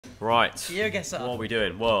Right. Geoguessr. What are we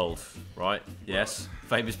doing? World. Right. Yes.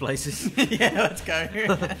 Famous places. Yeah, let's go.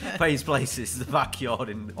 Famous places. The backyard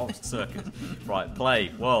in Oxford Circus. Right.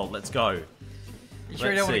 Play. World. Let's go. You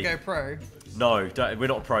sure you don't want to go pro? No, we're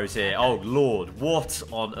not pros here. Oh, Lord. What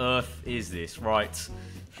on earth is this? Right.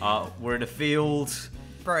 We're in a field.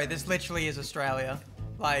 Bro, this literally is Australia.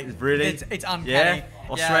 Like, really? It's uncanny. Yeah?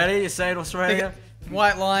 Australia? You're saying Australia?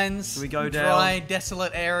 White lines, we go down. dry,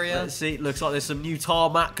 desolate area. Let's see. Looks like there's some new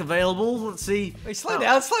tarmac available. Let's see. Wait, slow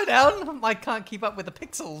down, slow down. I can't keep up with the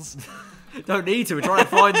pixels. Don't need to. We're trying to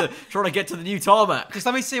find trying to get to the new tarmac. Just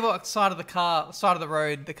let me see what side of the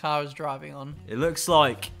road the car is driving on. It looks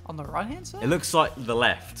like on the right-hand side. It looks like the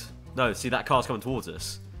left. No, see that car's coming towards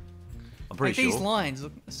us. I'm pretty sure. These lines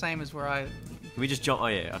look the same as where I. Can we just jump? Oh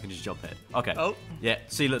yeah, I can just jump in. Okay. Oh. Yeah.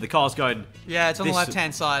 See, look, the car's going. Yeah, it's on the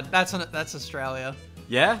left-hand side. That's Australia.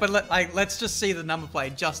 Yeah. But let's just see the number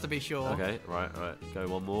plate just to be sure. Okay. Right. Go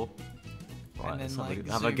one more. Right. And then,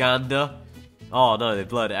 have a gander. Oh no, they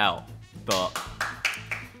blurred it out. But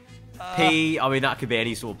P. I mean, that could be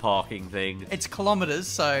any sort of parking thing. It's kilometers,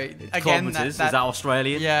 so again, kilometers. Is that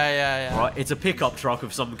Australian? Yeah. Right. It's a pickup truck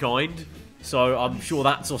of some kind. So I'm sure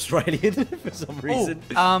that's Australian for some reason.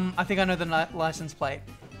 Oh, I think I know the license plate.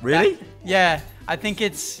 Really? Yeah, I think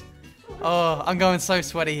it's. Oh, I'm going so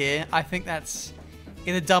sweaty here. I think that's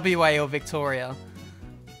either WA or Victoria.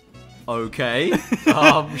 Okay.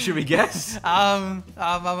 Should we guess? Yeah.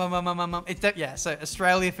 So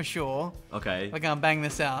Australia for sure. Okay. We're gonna bang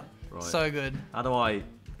this out. Right. So good. How do I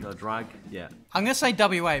drag? Yeah. I'm gonna say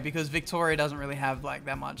WA because Victoria doesn't really have like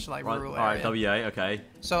that much like rural area. All right, WA. Okay.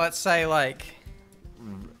 So let's say like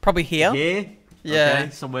probably here. Here. Yeah. Okay,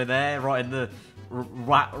 somewhere there, right in the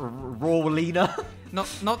ruralina.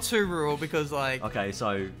 Not too rural because like. Okay,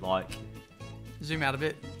 so like. Zoom out a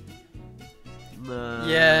bit.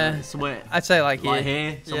 Yeah. Somewhere. I'd say like here. Right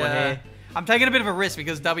here. Somewhere here. I'm taking a bit of a risk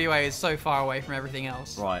because WA is so far away from everything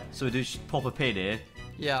else. Right. So we just pop a pin here.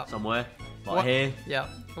 Yeah. Somewhere. Like here. Yeah.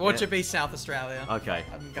 Watch it be South Australia. Okay.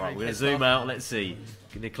 Right, we're gonna zoom out. Let's see.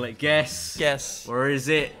 Gonna click guess. Guess. Where is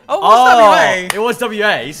it? Oh, it was WA. It was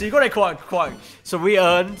WA. So you got it quite. So we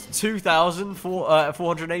earned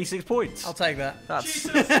 2,486 points. I'll take that. That's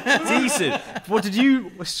decent. What did you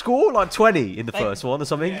score? Like 20 in the first one or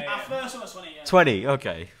something? Yeah. Our first one was 20. Yeah. 20.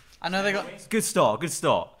 Okay. I know they got. Good start. Good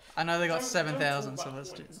start. I know they got 7,000. So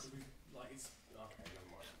let's just.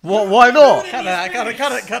 What? Why not? Cut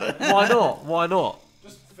it. Why not? Why not?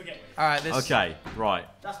 Just forget it. All right. This. Okay. Right.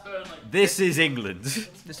 That's Burnley. This is England.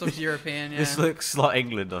 This looks European. Yeah. This looks like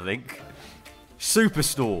England, I think.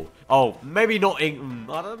 Superstore. Oh, maybe not England.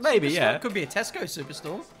 I don't know, maybe yeah. Could be a Tesco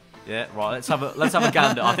superstore. Yeah. Right. Let's have a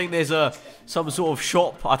gander. I think there's some sort of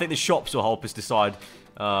shop. I think the shops will help us decide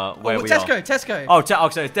where we Tesco, are. Tesco. Oh,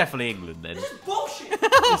 so it's definitely England then. This is bullshit.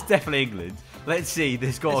 It's definitely England. Let's see.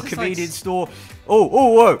 There's got This a is like convenience store.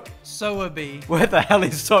 Whoa. Sowerby. Where the hell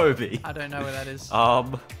is Sowerby? I don't know where that is.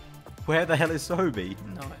 Where the hell is Sowerby?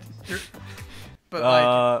 No. But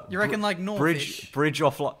like, you reckon like north? Bridge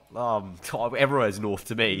off like everywhere's north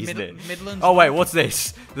to me, isn't it? Midlands. Oh wait, what's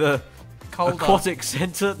this? The Calder. aquatic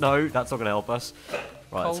centre? No, that's not going to help us.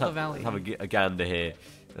 Right, let's Valley. have a gander here.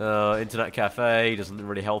 Internet cafe doesn't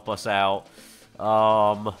really help us out.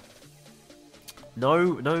 No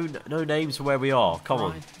names for where we are. Come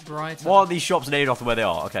on. Brighton. Why aren't these shops named after where they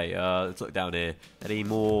are? Okay, let's look down here. Any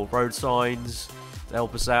more road signs to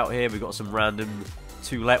help us out here? We've got some random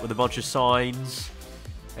to let with a bunch of signs.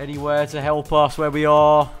 Anywhere to help us where we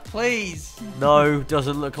are? Please. No,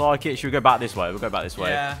 doesn't look like it. Should we go back this way? We'll go back this way.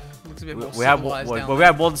 Yeah, looks a bit more we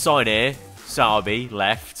have one sign here. Sowerby,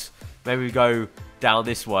 left. Maybe we go down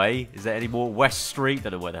this way. Is there any more? West Street?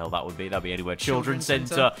 Don't know where the hell that would be. That'd be anywhere. Children's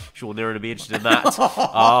Centre. Sure, Nira would be interested in that.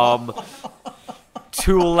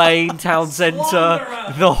 Tool Lane, Town Centre,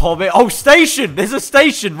 The Hobbit. Oh, station! There's a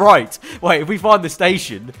station, right. Wait, if we find the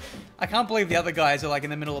station... I can't believe the other guys are like in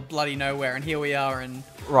the middle of bloody nowhere, and here we are in...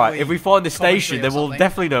 Right, if we find the station, then we'll something.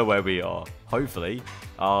 definitely know where we are. Hopefully.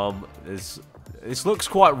 This looks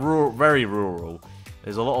quite rural, very rural.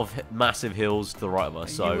 There's a lot of massive hills to the right of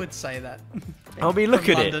us. So you would say that. I mean, look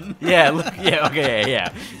at London. it. Yeah, look. Yeah, okay,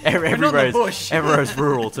 yeah. Everywhere's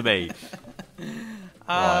rural to me.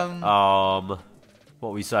 Right. What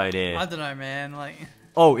are we saying here? I don't know, man. Like.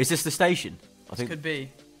 Oh, is this the station? I think could be.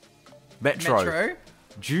 Metro.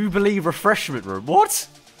 Jubilee Refreshment Room. What?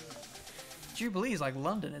 Jubilee is like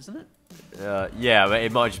London, isn't it? Yeah, but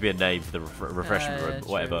it might just be a name for the refreshment room,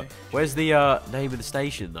 whatever. True. Where's the name of the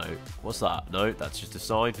station, though? What's that? No, that's just a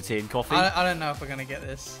sign for tea and coffee. I don't know if we're going to get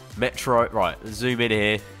this. Metro. Right, zoom in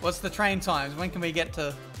here. What's the train times? When can we get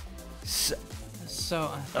to... So,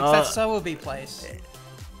 that's Sowerby place.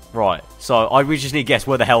 Right, so we just need to guess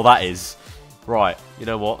where the hell that is. Right, you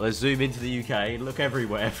know what? Let's zoom into the UK and look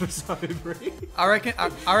everywhere for Sobering. I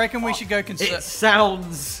reckon we should go It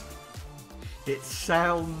sounds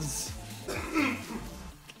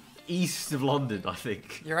east of London, I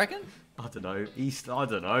think. You reckon? I don't know. East, I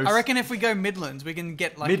don't know. I reckon if we go Midlands, we can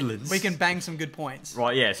get like Midlands? we can bang some good points.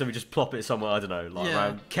 Right, yeah, so we just plop it somewhere, I don't know, like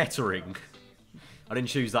around Kettering. I didn't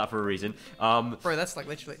choose that for a reason. Bro, that's like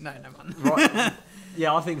literally no man. Right.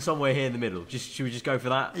 Yeah, I think somewhere here in the middle. Should we just go for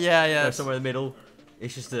that? Yeah. Go somewhere in the middle.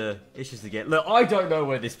 It's just to get. Look, I don't know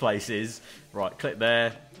where this place is. Right, click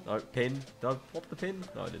there. No, pin. Did I pop the pin?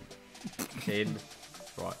 No, I didn't. Pin.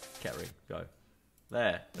 Right, Kettering. Go.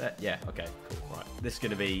 There. Yeah. Okay. Cool. Right. This is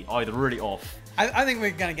gonna be either really off. I think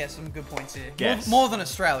we're gonna get some good points here. Guess. More than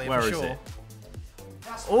Australia Where for is sure. it?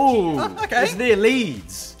 Oh, okay. It's near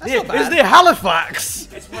Leeds. That's not bad. It's near Halifax.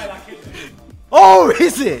 It's where that kid is. Oh,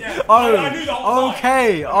 is it? Yeah, Oh, I knew the whole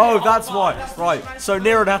okay. time. Oh, the that's whole why. time. That's Right. what So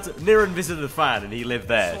Niran visited a fan and he lived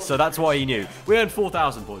there, so that's why he knew. We earned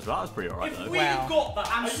 4,000 points, but that was pretty alright though. We've Wow. got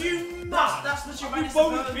that. And Are you that's- mad? that's the We've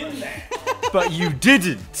both been there. But you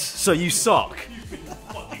didn't, so you suck.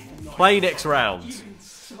 Play next round.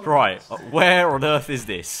 Right. Where on earth is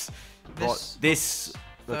this? This.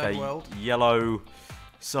 third Okay. world. Yellow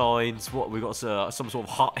signs. What we got? Some sort of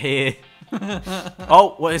hut here.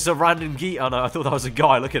 Oh, well, it's a random geek. Oh no, I thought that was a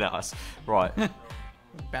guy looking at us. Right.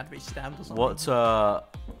 About to be stabbed or something. What?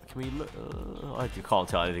 Can we look? I can't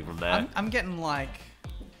tell anything from there. I'm getting like.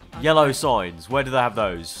 Yellow signs. Where do they have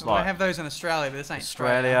those? Well, I have those in Australia, but this ain't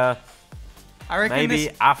Australia. I reckon Maybe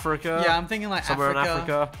this. Africa. Yeah, I'm thinking like Somewhere in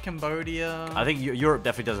Africa. Cambodia. I think Europe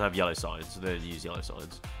definitely doesn't have yellow signs. So they don't use yellow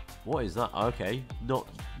signs. What is that? Okay, not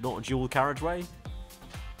a dual carriageway.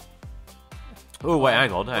 Oh wait,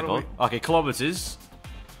 hang on. Okay, kilometers.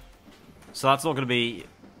 So that's not going to be.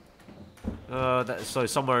 So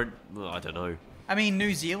somewhere. I don't know. I mean,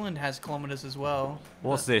 New Zealand has kilometers as well.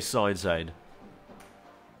 What's this sign saying?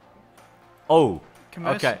 Oh,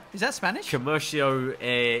 okay. Is that Spanish? Comercio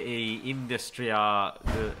e Industria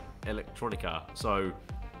de Electrónica. So,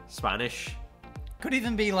 Spanish. Could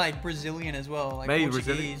even be like Brazilian as well, like Maybe Portuguese.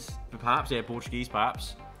 Brazilian. Perhaps, yeah, Portuguese,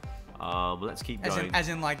 perhaps. Let's keep going. As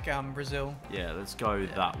in like Brazil. Yeah, let's go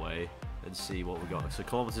that way and see what we got. So,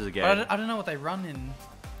 kilometers But again. I don't know what they run in,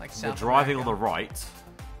 like South They're driving America. on the right.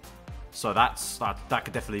 So, that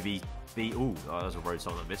could definitely be. Ooh, there's a road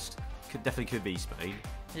sign I missed. Definitely could be Spain.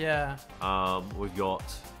 Yeah. We've got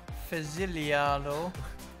Faziliado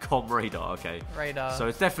Com radar, okay. radar. So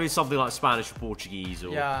it's definitely something like Spanish or Portuguese or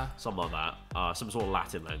Yeah. something like that. Some sort of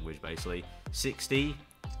Latin language, basically. 60.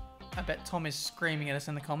 I bet Tom is screaming at us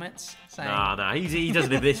in the comments saying. Nah, he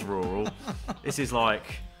doesn't live this rural. This is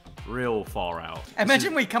like real far out.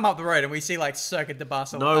 Imagine we come up the road and we see like Circuit de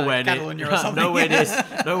Barcelona, Nowhere near, Catalonia or something.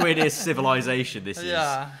 nowhere near civilization. This is.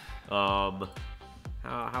 Yeah.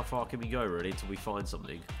 How far can we go really until we find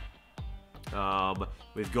something?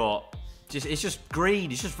 We've got it's just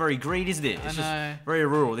green. It's just very green, isn't it? It's know. just very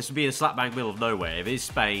rural. This would be in a slap bang middle of nowhere. If it's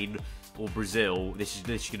Spain or Brazil, this is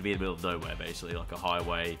going to be in the middle of nowhere, basically, like a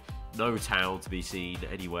highway. No town to be seen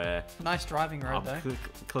anywhere. Nice driving road though.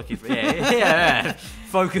 Clicking. Yeah.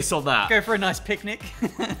 Focus on that. Go for a nice picnic.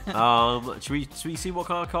 Should we see what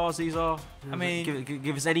kind of cars these are? I mean,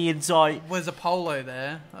 give us any insight. There's a Polo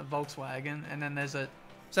there, a Volkswagen, and then there's a.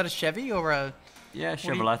 Is that a Chevy or a? Yeah, do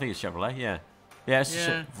you- Chevrolet. I think it's Chevrolet. Yeah. Yeah, it's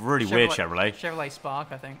Yeah, a really weird Chevrolet. Chevrolet Spark,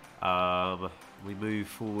 I think. We move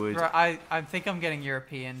forward. Right, I think I'm getting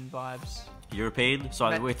European vibes. European. So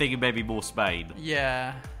we're thinking maybe more Spain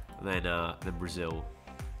Yeah. than Brazil.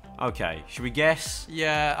 Okay, should we guess?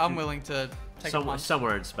 Yeah, I'm willing to take a punt.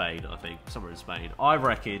 Somewhere in Spain, I think. Somewhere in Spain. I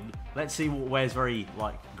reckon. Let's see where's very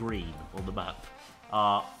like green on the map.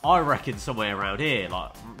 I reckon somewhere around here,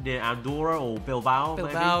 like near Andorra or Bilbao.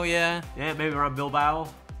 Bilbao, maybe. yeah. Yeah, maybe around Bilbao.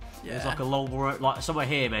 Yeah. There's like a long road, like somewhere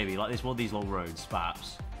here maybe, like this one of these long roads,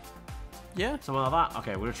 perhaps. Yeah. Somewhere like that.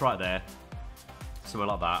 Okay, we're gonna try it there. Somewhere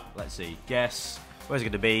like that. Let's see. Guess where's it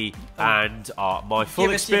gonna be? And my full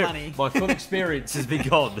Give us your experience. money. My full experience has been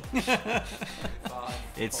gone.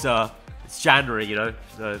 It's January, you know.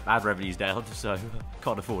 The ad revenue's down, so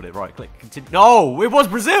can't afford it. Right, click continue. No, it was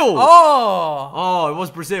Brazil. Oh, it was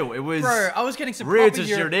Brazil. It was bro, I was getting some Rio proper de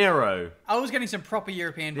Janeiro. I was getting some proper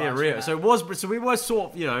European vibes. Yeah, from Rio. that. So it was. So we were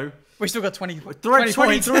sort of, you know. We still got 20 23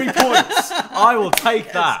 points. points. I will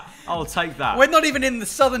take that. I'll take that. We're not even in the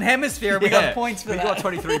southern hemisphere. We got points for we that. got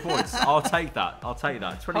 23 points. I'll take that.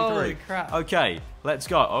 23. Holy crap. Okay, let's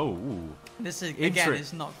go. Oh, ooh. This is, again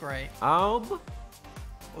is not great.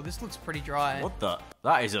 Well, this looks pretty dry. What the?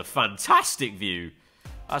 That is a fantastic view.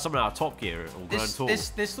 That's something out of Top Gear or Grand Tour.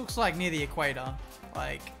 This looks like near the equator.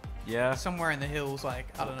 Like Yeah. Somewhere in the hills, like,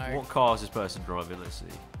 I don't know. What car is this person driving? Let's see.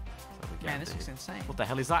 Let's have a Man, gander. this looks insane. What the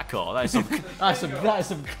hell is that car? That is some that is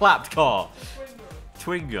some clapped car.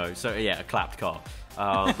 Twingo. So yeah, a clapped car.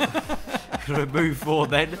 Gonna move forward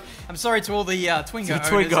then. I'm sorry to all the Twingo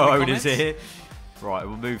Twingo owners owners here. Right,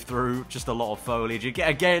 we'll move through. Just a lot of foliage.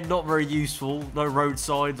 Again, not very useful. No road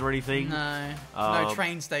signs or anything. No. No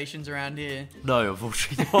train stations around here. No,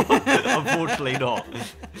 unfortunately not. Unfortunately not.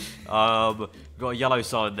 Got a yellow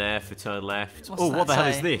sign there for turn left. What's Oh, what the that hell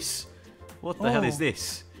is say? this? What the hell is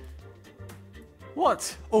this?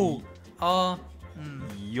 What? Oh.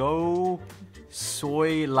 Yo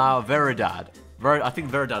soy la Veredad. I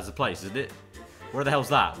think Veredad's the place, isn't it? Where the hell's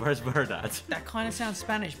that? Where's Veredad? That kind of sounds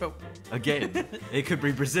Spanish, but... Again. It could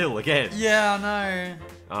be Brazil again. Yeah,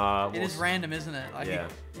 I know. It is What's, random, isn't it? Like, yeah.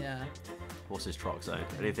 Yeah. what's this truck say?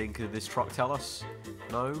 Anything could this truck tell us?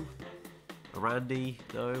 No? A Randy?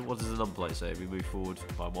 No? What does the number plate say? We move forward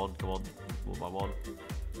by one. Come on. One by one.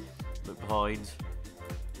 Look behind.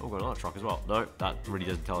 Oh, we've got another truck as well. No, that really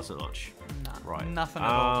doesn't tell us that much. Nah, Right. Nothing at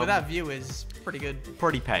all. But that view is pretty good.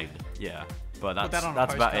 Pretty pain, yeah. But Put that on a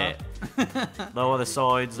that's about it. No other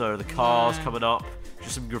signs, no other cars No. coming up.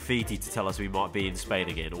 Just some graffiti to tell us we might be in Spain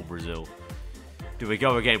again or Brazil. Do we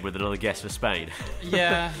go again with another guess for Spain?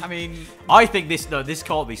 Yeah, I mean... I think this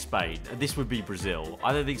can't be Spain. This would be Brazil.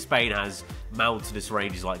 I don't think Spain has mountainous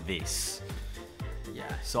ranges like this.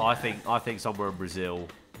 Yeah. So I think somewhere in Brazil.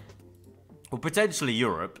 Or potentially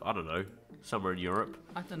Europe. I don't know. Somewhere in Europe.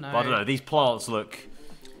 I don't know. But I don't know. These plants look...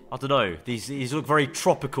 I don't know. These look very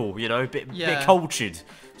tropical, you know, bit cultured.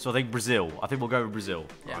 So I think Brazil. I think we'll go with Brazil.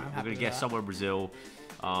 Yeah, Right, I'm we're happy going to with guess that. somewhere in Brazil.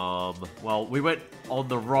 Well, we went on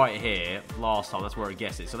the right here last time. That's where I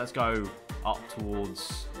guessed it. So let's go up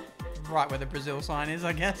towards... Right where the Brazil sign is,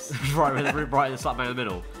 I guess. right in the slap bang in the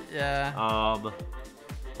middle. Yeah. I'm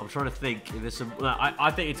trying to think if there's some... No,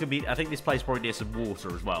 I think it's going to be... I think this place probably near some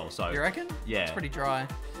water as well. So You reckon? Yeah. It's pretty dry.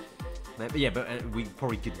 Maybe, yeah, but we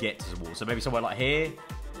probably could get to some water. So maybe somewhere like here.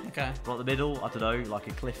 Okay. Right in the middle, I don't know, like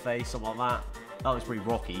a cliff face, something like that. That looks pretty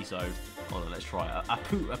rocky, so hold on, let's try it.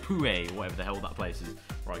 Apue, or whatever the hell that place is.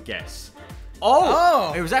 Right, guess.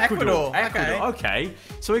 Oh, it was Ecuador. Ecuador. Okay.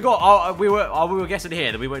 So we got we were guessing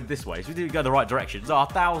here, then we went this way, so we didn't go the right direction. So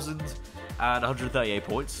 1,138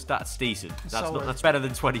 points. That's decent. Solid. That's better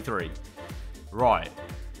than 23. Right,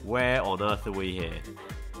 where on earth are we here?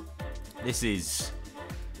 This is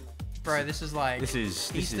Bro, this is like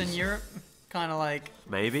Eastern Europe. Kind of like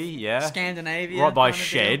maybe, yeah. Scandinavia. Right by a kind of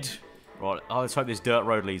shed. deal. Right, let's hope this dirt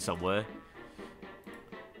road leads somewhere.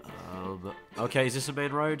 Okay, is this a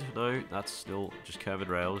main road? No, that's still just curving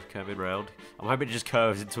round. I'm hoping it just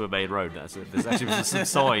curves into a main road. There's actually some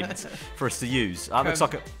signs for us to use. That looks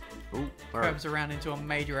like a... Ooh, Curves around into a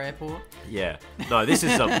major airport. yeah. No, this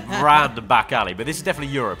is a random back alley, but this is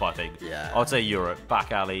definitely Europe, I think. Yeah. I would say Europe.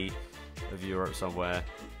 Back alley of Europe somewhere.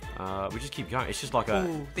 We just keep going. It's just like a...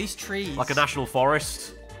 Ooh, these trees. Like a national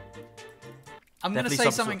forest. I'm gonna definitely say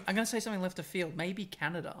some something. I'm gonna say something left of field. Maybe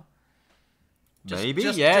Canada. Maybe,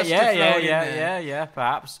 just yeah, to throw it in there. yeah,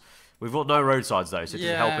 perhaps. We've got no road signs though, so it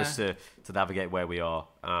doesn't help Yeah. us to navigate where we are.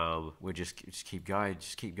 We'll just keep going.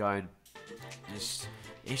 It's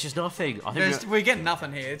just nothing. I think We're getting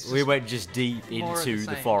nothing here. It's we just, went just deep more of into the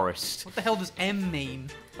the same. forest. what the hell does M mean?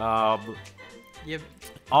 Yep.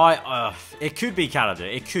 It could be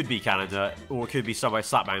Canada. Or it could be somewhere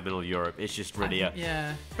slap bang in the middle of Europe. It's just really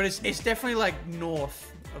Yeah, but it's definitely like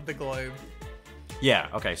north of the globe. yeah.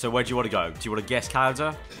 Okay, so where do you want to go? Do you want to guess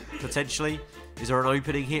Canada potentially? Is there an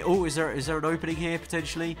opening here? Oh, is there an opening here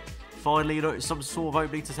potentially? Finally, you know, some sort of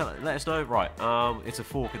opening to let us know. Right. It's a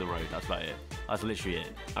fork in the road. That's about it. That's literally it.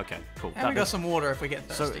 Okay, cool. And we got some water if we get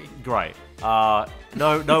so thirsty. great.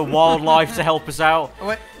 No wildlife to help us out. Oh,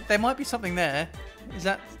 wait, there might be something there. Is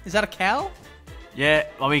that a cow? Yeah,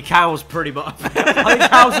 I mean cows pretty much. I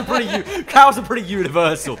think cows are pretty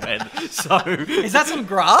universal, Ben. So Is that some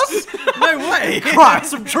grass? No way. Christ,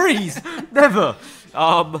 some trees. Never.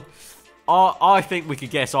 I think we could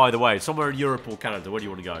guess either way. Somewhere in Europe or Canada. Where do you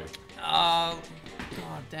want to go? God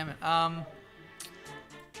damn it.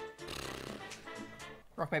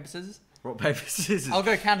 Rock paper scissors. Rock paper scissors. I'll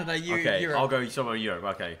go Canada. Okay, Europe. I'll go somewhere in Europe.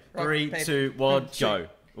 Okay, Rock, 3, paper, 2, 1, shoot. go.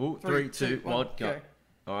 Ooh, 3, 2, 1, go. go.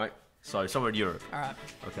 All right. So somewhere in Europe. All right.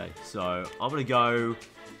 Okay, so I'm gonna go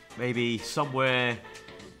maybe somewhere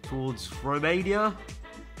towards Romania.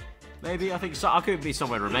 Maybe I think so. I could be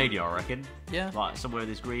somewhere in Romania. I reckon. Yeah. Like somewhere in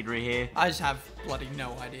this greenery here. I just have bloody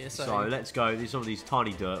no idea. So let's go. There's some of these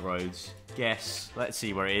tiny dirt roads. Guess. Let's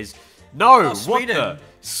see where it is. No. Oh, Sweden. What the?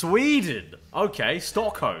 Sweden. Okay,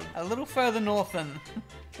 Stockholm. a little further north than.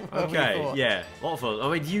 Okay, yeah, a lot of fun. I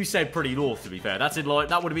mean, you said pretty north, to be fair. That's in line.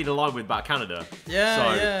 That would have been in line with about Canada. Yeah,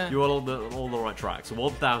 so yeah. you're on the right track. So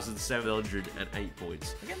 1,708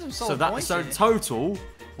 points. We're getting some So solid points in here. total,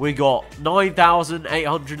 we got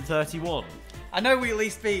 9,831. I know we at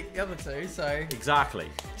least beat the other two, so Exactly.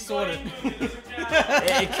 sorted.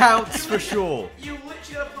 It counts for sure. You literally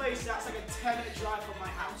have a place that's like a 10-minute drive from my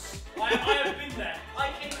house. I have been there. I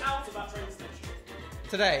came out of that train station.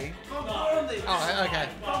 Today. From Burnley. Oh, okay.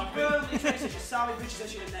 From Burnley train station, Salmon Bridge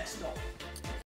station, and next stop.